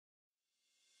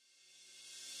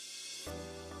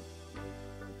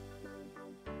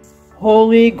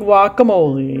Holy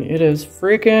guacamole. It is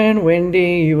freaking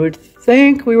windy. You would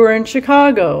think we were in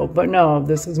Chicago, but no,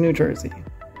 this is New Jersey.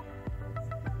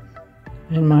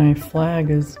 And my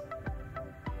flag is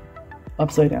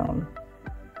upside down.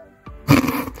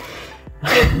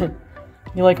 You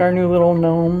like our new little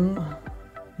gnome?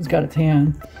 He's got a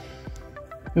tan.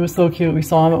 It was so cute. We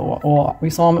saw him at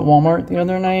Walmart the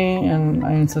other night, and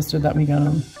I insisted that we get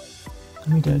him.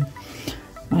 And we did.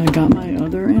 I got my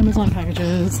other Amazon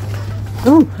packages.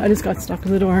 Oh, I just got stuck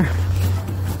in the door.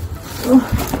 Oh.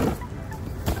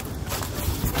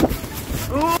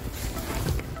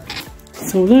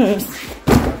 So this,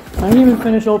 I didn't even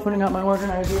finish opening up my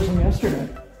organizers from yesterday.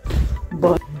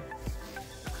 But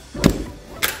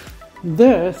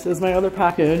this is my other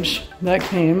package that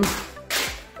came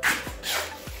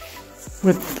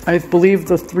with, I believe,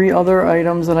 the 3 other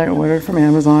items that I ordered from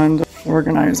Amazon, the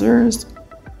organizers.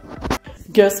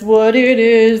 Guess what it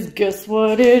is, guess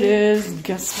what it is,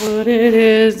 guess what it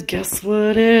is, guess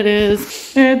what it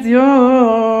is. It's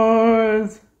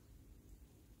yours.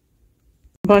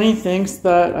 Bunny thinks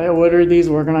that I ordered these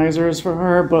organizers for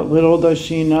her, but little does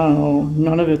she know,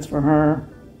 none of it's for her.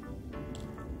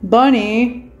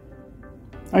 Bunny,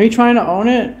 are you trying to own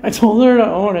it? I told her to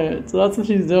own it, so that's what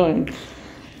she's doing.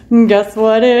 Guess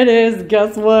what it is,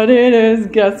 guess what it is,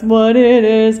 guess what it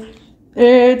is.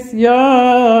 It's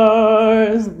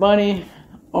yours, Bunny.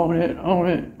 Own it, own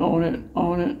it, own it,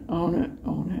 own it, own it,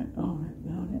 own it, own it,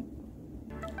 own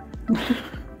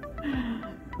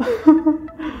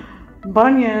it.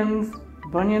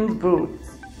 Bunyan's boots.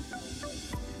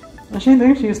 And she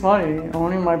thinks she's funny,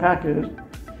 owning my package.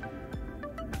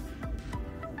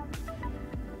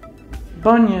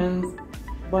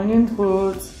 Bunyan's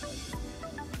boots.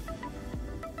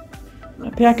 My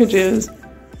packages.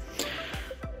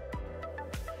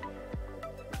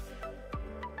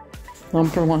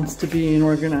 Thumper wants to be an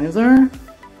organizer.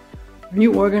 Are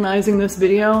you organizing this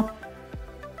video?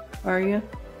 Are you?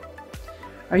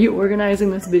 Are you organizing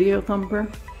this video, Thumper?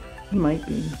 He might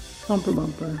be. Thumper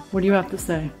Bumper. What do you have to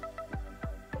say?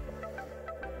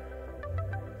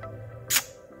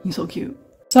 He's so cute.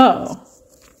 So,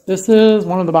 this is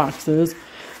one of the boxes.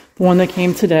 The one that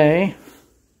came today.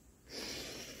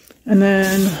 And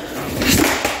then,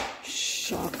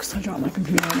 shucks, I dropped my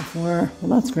computer on the floor.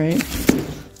 Well, that's great.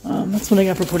 That's what I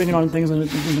get for putting it on things that it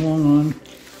doesn't belong on.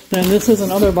 Then this is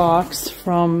another box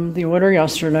from the order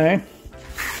yesterday.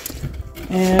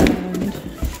 And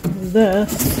this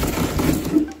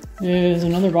is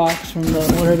another box from the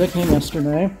order that came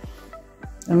yesterday.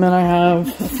 And then I have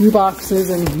a few boxes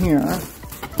in here.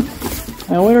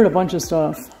 I ordered a bunch of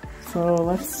stuff. So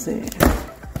let's see.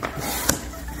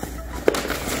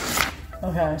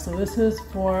 Okay, so this is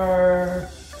for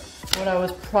what I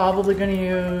was probably going to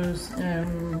use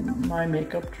in my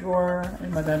makeup drawer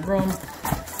in my bedroom.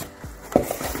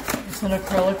 It's an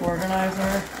acrylic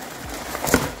organizer.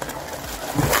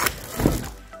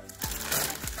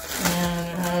 And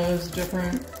it has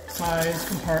different size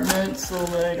compartments, so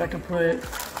like I could put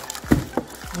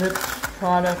lip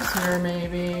products here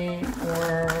maybe,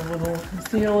 or little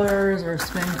concealers or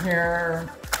skincare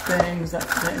things that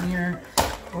fit in here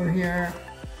or here.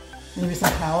 Maybe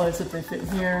some palettes if they fit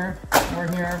here, or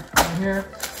here, or here,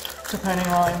 depending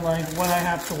on like what I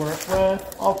have to work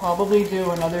with. I'll probably do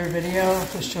another video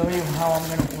to show you how I'm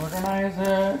going to organize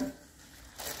it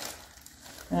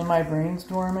and my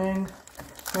brainstorming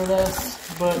for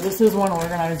this. But this is one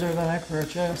organizer that I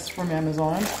purchased from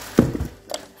Amazon,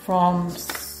 from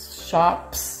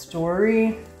shop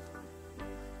STORi,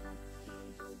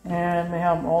 and they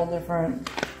have all different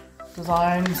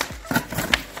designs.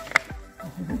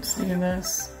 You can see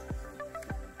this.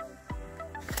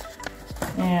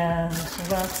 And so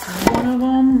that's one of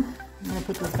them. I'm going to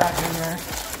put this back in there.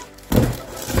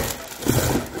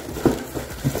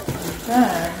 And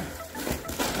then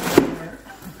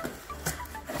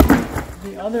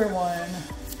the other one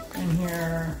in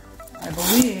here, I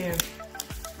believe,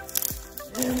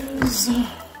 is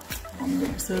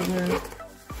big scissors.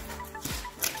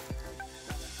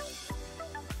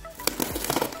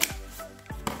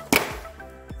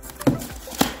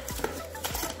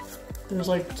 There's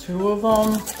like 2 of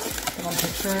them that I'm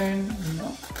picturing. No.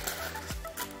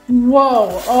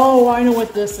 Whoa! Oh, I know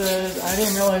what this is. I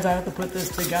didn't realize I had to put this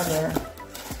together.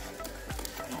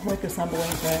 Like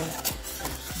assembling thing.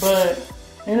 But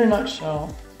in a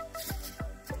nutshell,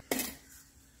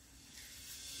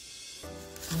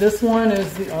 this one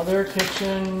is the other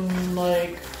kitchen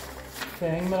like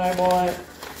thing that I bought.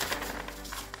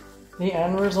 The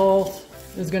end result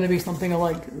is going to be something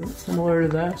like similar to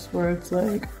this, where it's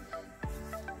like,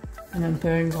 and then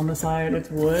things on the side, it's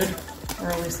wood,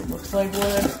 or at least it looks like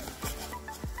wood.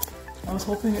 I was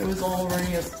hoping it was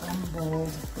already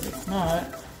assembled, but it's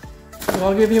not. So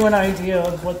I'll give you an idea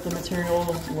of what the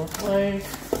materials look like.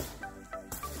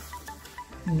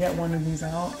 And get one of these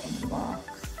out of the box.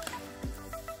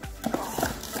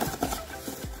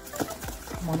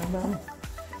 One of them.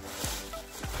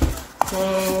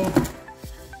 So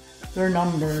they're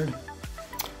numbered.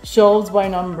 Shelves by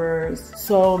numbers.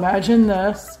 So imagine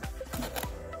this.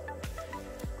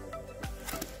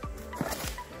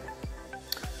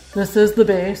 This is the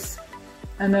base.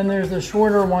 And then there's a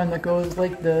shorter one that goes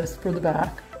like this for the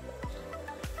back.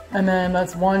 And then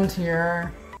that's one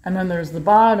tier. And then there's the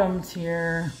bottom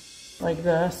tier like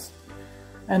this.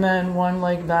 And then one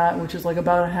like that, which is like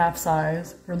about a half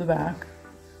size for the back.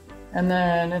 And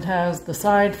then it has the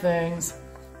side things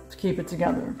to keep it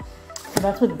together. So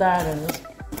that's what that is.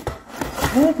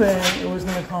 Hoping it was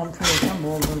going to come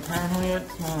pre-assembled, but apparently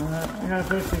it's not. I gotta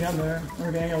put it together,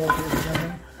 or Daniel will put it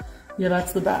together. Yeah,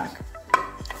 that's the back.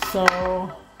 So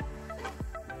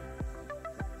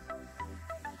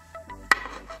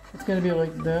it's going to be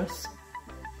like this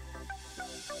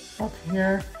up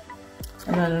here,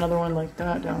 and then another one like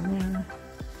that down here.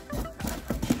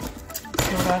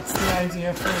 So that's the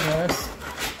idea for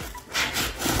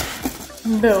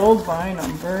this. Build by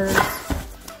numbers.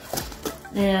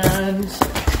 And so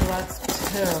that's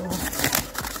 2.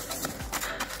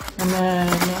 And then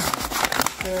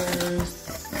there's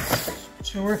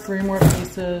 2 or 3 more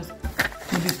pieces,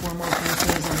 maybe 4 more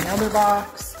pieces in the other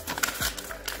box.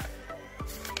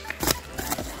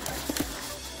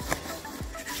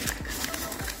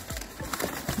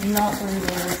 Not very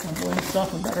good at assembling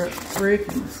stuff and better at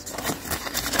breaking stuff.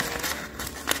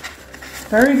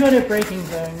 Very good at breaking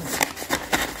things.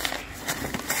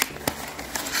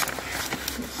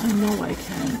 I know I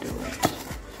can do it.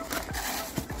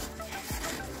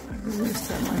 I really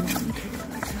set my mind to it.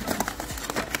 I can.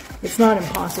 It's not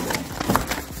impossible.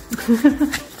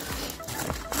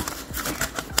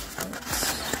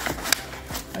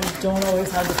 I don't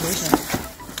always have the patience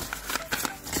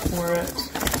for it.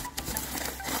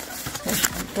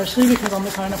 Especially because I'm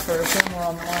the kind of person where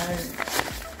I'm like,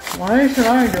 why should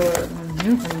I do it when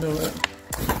you can do it?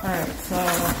 Alright, so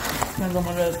depends on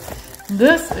what it is.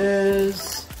 This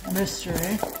is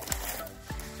mystery.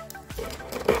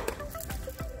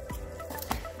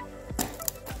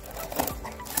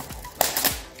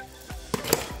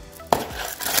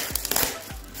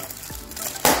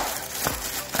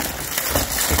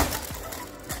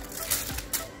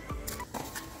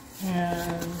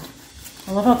 And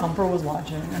I love how Thumper was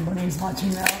watching and Bunny's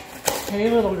watching now. Hey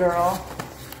little girl.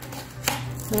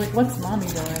 They're like, what's mommy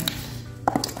doing?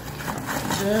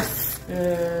 This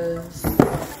is...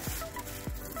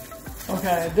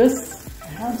 Okay, this... I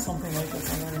have something like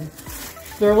this already.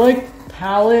 They're like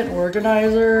palette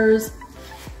organizers.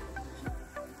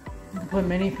 You can put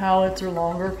mini palettes or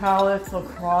longer palettes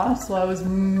across. So I was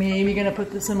maybe going to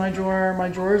put this in my drawer. My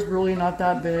drawer is really not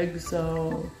that big,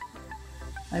 so...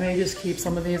 I may just keep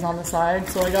some of these on the side.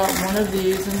 So I got one of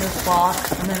these in this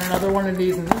box, and then another one of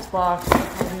these in this box. I'm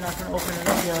probably not going to open it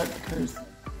up yet because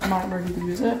I'm not ready to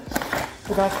use it.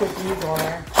 But that's what these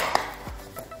are.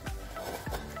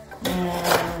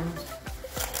 And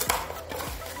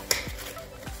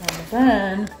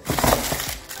then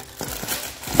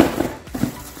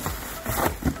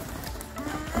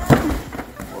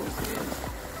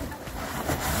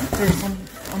there's some.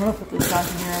 I'm gonna put this back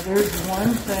in here. There's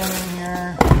one thing in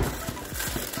here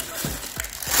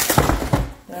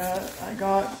that I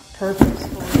got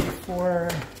purposefully for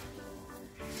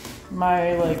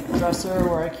my like dresser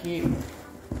where I keep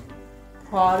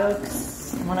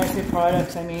products. When I say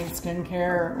products, I mean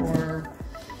skincare or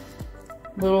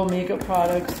little makeup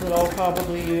products that I'll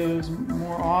probably use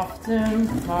more often.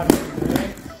 Not every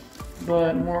day,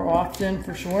 but more often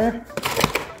for sure.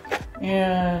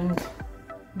 And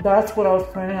that's what I was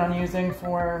planning on using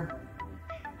for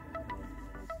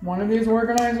one of these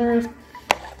organizers.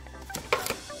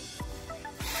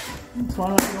 So I'm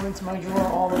not going into my drawer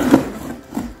all the time.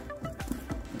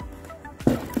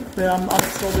 But I'm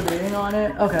still debating on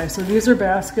it. Okay, so these are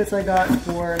baskets I got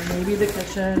for maybe the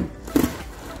kitchen,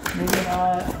 maybe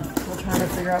not. I'm still trying to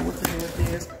figure out what to do with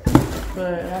these.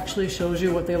 But it actually shows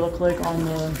you what they look like on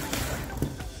the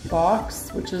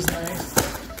box, which is nice.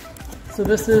 So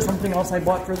this is something else I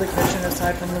bought for the kitchen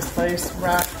aside from the spice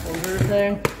rack holder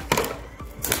thing.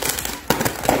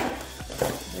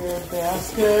 They're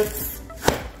baskets.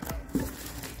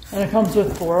 And it comes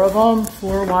with 4 of them,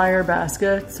 4-wire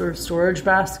baskets or storage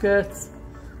baskets.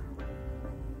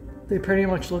 They pretty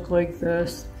much look like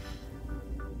this.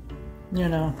 You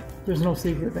know, there's no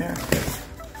secret there.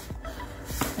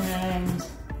 And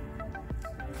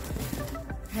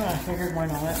Yeah, I figured why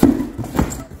not.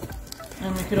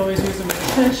 And we could always use them in the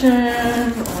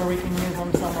kitchen, or we can use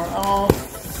them somewhere else.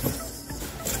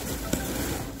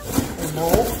 Or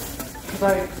both.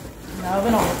 Because now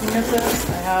that I'm looking at this,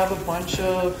 I have a bunch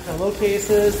of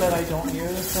pillowcases that I don't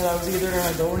use that I was either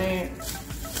going to donate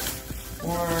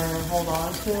or hold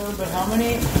on to. But how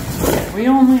many? We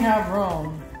only have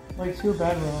room, like 2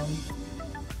 bedrooms.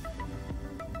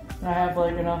 And I have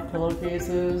like enough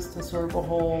pillowcases to serve a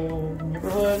whole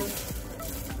neighborhood.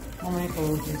 How many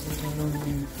pillowcases I don't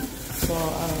need? So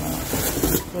I don't know.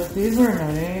 But these are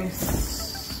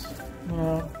nice, you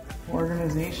know,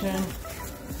 organization.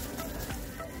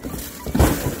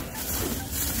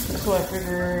 So I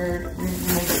figured we'd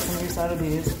make some use out of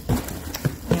these.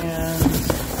 And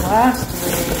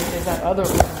lastly is that other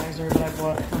organizer that I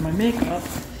bought for my makeup.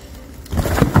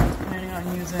 I'm planning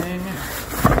on using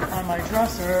on my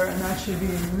dresser, and that should be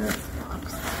in this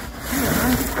box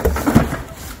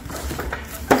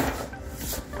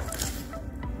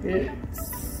here.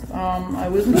 It's, I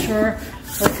wasn't sure,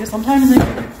 like, cause sometimes they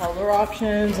give you color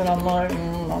options, and I'm like, I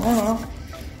don't know.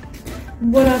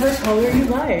 Whatever color you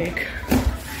like.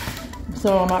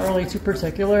 So I'm not really too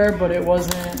particular, but it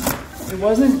wasn't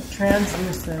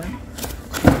translucent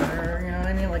color, you know what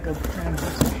I mean? Like a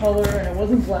translucent color, and it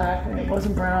wasn't black, and it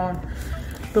wasn't brown.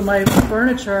 But my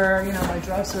furniture, you know, my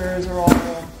dressers are all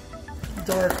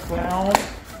dark brown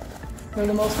for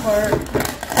the most part. So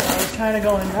I was trying to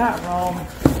go in that realm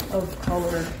of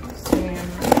color scheme,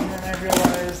 and then I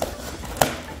realized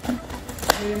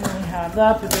we didn't really have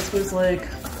that, but this was like,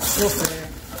 you'll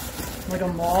see, like a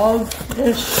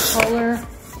mauve-ish color.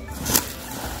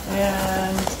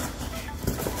 And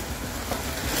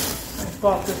I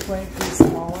thought this might be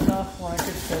small enough where I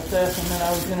could fit this, and then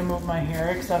I was going to move my hair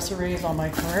accessories on my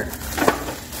cart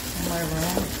in my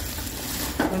room.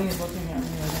 When he's looking at me,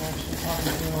 I'm actually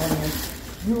talking to the audience.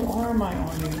 You are my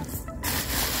audience.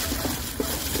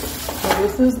 So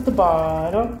this is the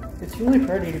bottom. It's really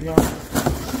pretty, to be honest.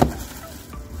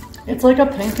 It's like a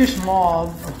pinkish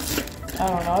mauve. I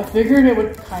don't know. I figured it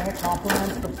would kind of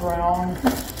complement the brown,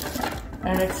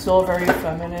 and it's still very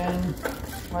feminine,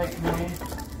 like me.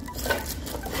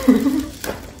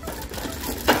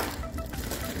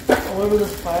 All over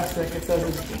this plastic, it says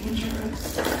it's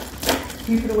dangerous.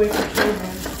 Keep it away from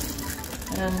children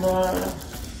and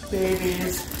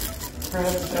babies,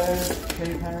 cribs, beds,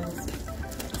 playpens.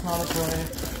 It's not a toy.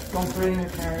 Don't put it in your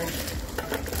carriage.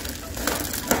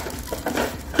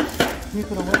 Keep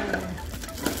it away.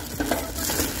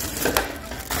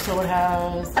 So it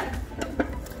has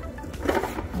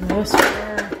this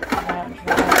drawer, that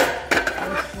drawer,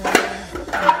 this drawer,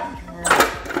 that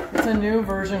drawer. It's a new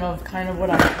version of kind of what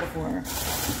I had before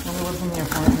when we lived in the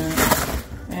apartment.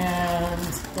 And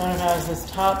then it has this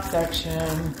top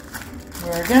section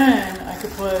where, again, I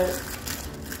could put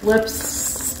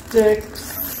lipsticks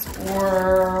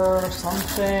or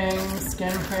something,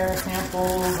 skincare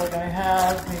samples like I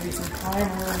have, maybe some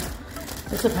primers.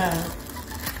 It depends.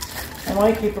 I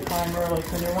might keep a primer, like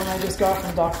the new one I just got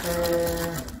from Dr.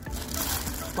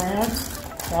 Brandt.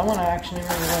 That one I actually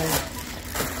really like.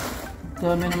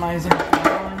 The minimizing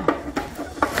one.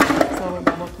 So it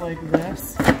would look like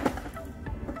this.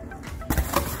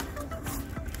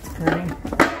 It's pretty.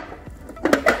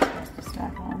 Just a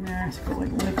stack on there. So for like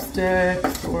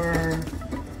lipsticks or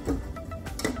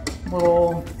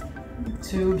little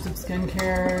tubes of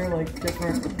skincare, like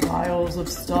different vials of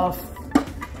stuff.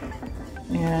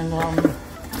 And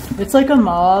it's like a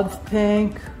mauve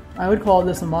pink. I would call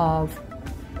this a mauve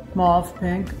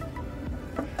pink.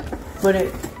 But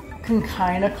it can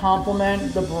kind of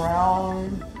complement the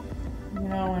brown, you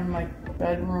know, in my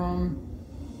bedroom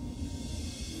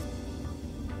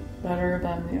better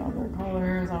than the other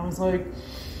colors. I was like,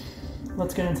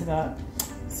 let's get into that.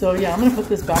 So yeah, I'm gonna put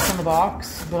this back in the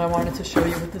box, but I wanted to show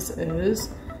you what this is.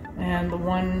 And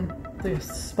the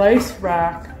spice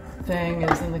rack thing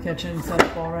is in the kitchen set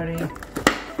up already. And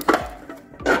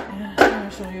I'm going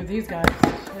to show you these guys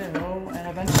too, and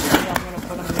eventually I'm going to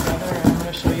put them together and I'm going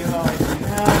to show you how I do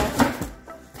that.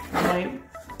 I might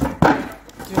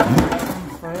do my bedroom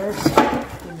first,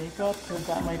 the makeup, because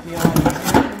that might be a lot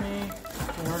easier for me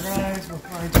to organize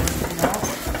before I do anything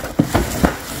else.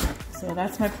 So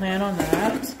that's my plan on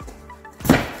that.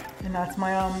 And that's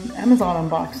my Amazon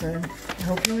unboxing. I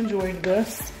hope you enjoyed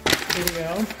this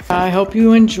video. I hope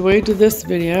you enjoyed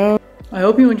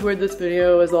this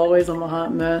video. As always, I'm a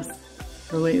hot mess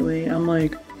for lately. I'm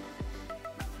like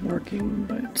working,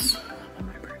 but I'm on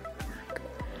my break at work.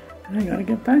 And I gotta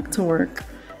get back to work.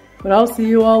 But I'll see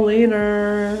you all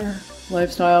later.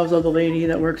 Lifestyles of the lady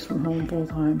that works from home full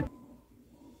time.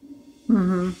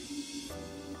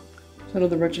 Instead of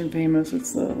the rich and famous,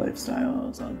 it's the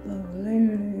lifestyles of the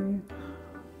lady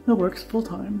that works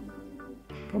full-time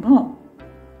from home.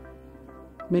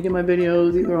 Making my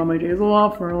videos either on my days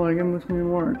off or like in between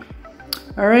work.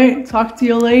 Alright, talk to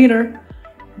you later.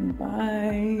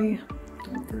 Bye.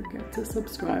 Don't forget to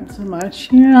subscribe to my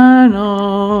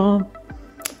channel.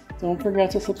 Don't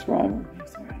forget to subscribe.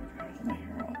 Sorry, I have my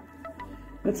hair up.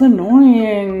 It's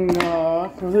annoying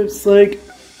because it's like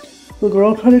the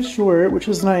girl cut it short, which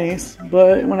is nice,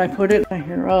 but when I put my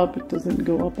hair up, it doesn't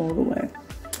go up all the way.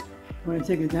 When I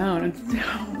take it down, it's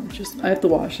down. I have to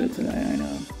wash it today, I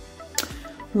know.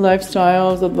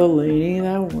 Lifestyles of the lady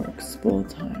that works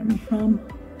full-time from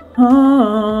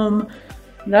home.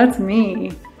 That's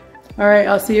me. Alright,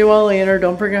 I'll see you all later.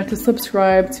 Don't forget to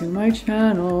subscribe to my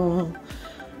channel.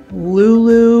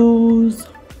 Lulu's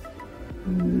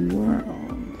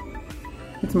World.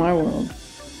 It's my world,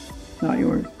 not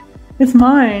yours. It's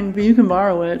mine, but you can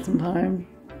borrow it sometime.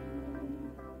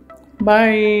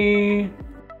 Bye.